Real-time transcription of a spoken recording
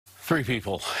Three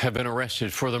people have been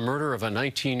arrested for the murder of a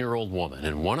 19-year-old woman,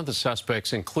 and one of the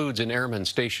suspects includes an airman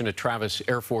stationed at Travis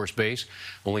Air Force Base.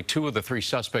 Only two of the three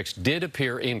suspects did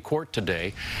appear in court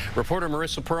today. Reporter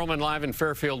Marissa Perlman live in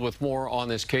Fairfield with more on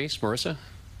this case. Marissa?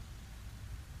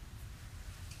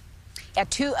 Yeah,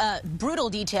 two brutal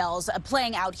details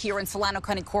playing out here in Solano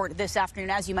County Court this afternoon.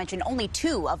 As you mentioned, only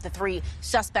two of the three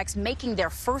suspects making their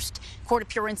first court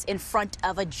appearance in front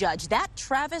of a judge. That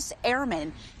Travis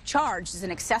airman charged as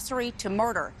an accessory to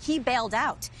murder. He bailed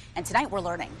out, and tonight we're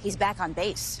learning he's back on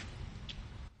base.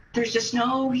 There's just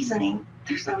no reasoning.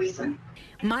 There's no reason.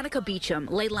 Monica Beecham,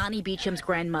 Leilani Beecham's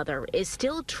grandmother, is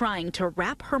still trying to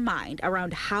wrap her mind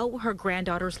around how her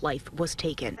granddaughter's life was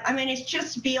taken. I mean, it's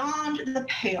just beyond the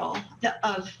pale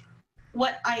of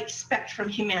what I expect from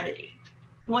humanity.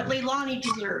 What Leilani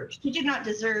deserved. She did not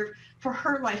deserve for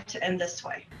her life to end this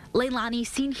way. Leilani,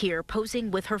 seen here posing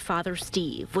with her father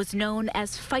Steve, was known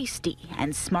as feisty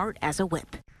and smart as a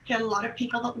whip. She had a lot of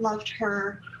people that loved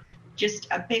her, just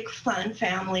a big fun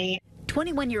family.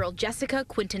 21-year-old Jessica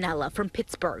Quintanilla from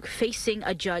Pittsburgh facing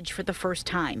a judge for the first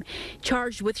time,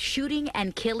 charged with shooting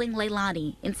and killing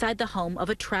Leilani inside the home of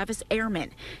a Travis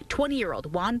airman,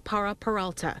 20-year-old Juan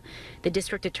Parra-Peralta. The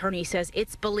district attorney says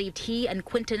it's believed he and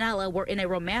Quintanilla were in a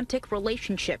romantic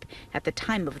relationship at the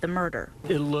time of the murder.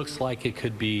 It looks like it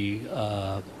could be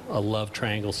a love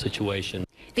triangle situation.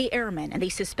 The airman and the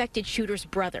suspected shooter's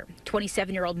brother,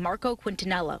 27-year-old Marco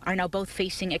Quintanilla, are now both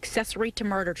facing accessory to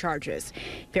murder charges.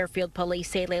 Fairfield police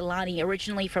say Leilani,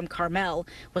 originally from Carmel,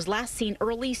 was last seen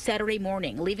early Saturday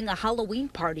morning leaving a Halloween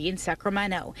party in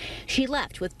Sacramento. She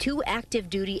left with two active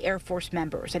duty Air Force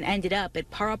members and ended up at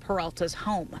Parra-Peralta's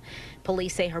home.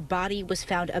 Police say her body was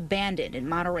found abandoned in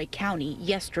Monterey County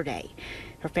yesterday.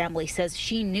 Her family says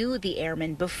she knew the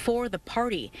airman before the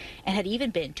party and had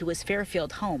even been to his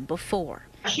Fairfield home before.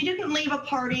 She didn't leave a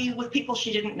party with people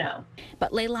she didn't know.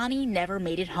 But Leilani never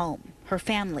made it home. Her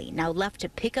family now left to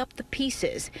pick up the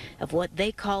pieces of what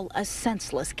they call a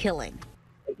senseless killing.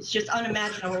 It's just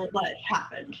unimaginable what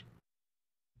happened.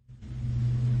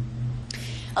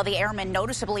 Well, the airman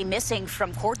noticeably missing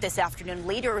from court this afternoon.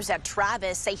 Leaders at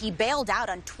Travis say he bailed out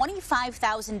on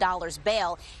 $25,000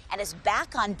 bail and is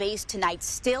back on base tonight,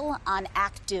 still on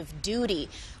active duty.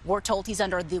 We're told he's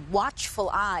under the watchful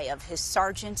eye of his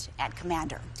sergeant and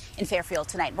commander. In Fairfield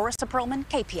tonight, Marissa Perlman,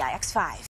 KPIX 5.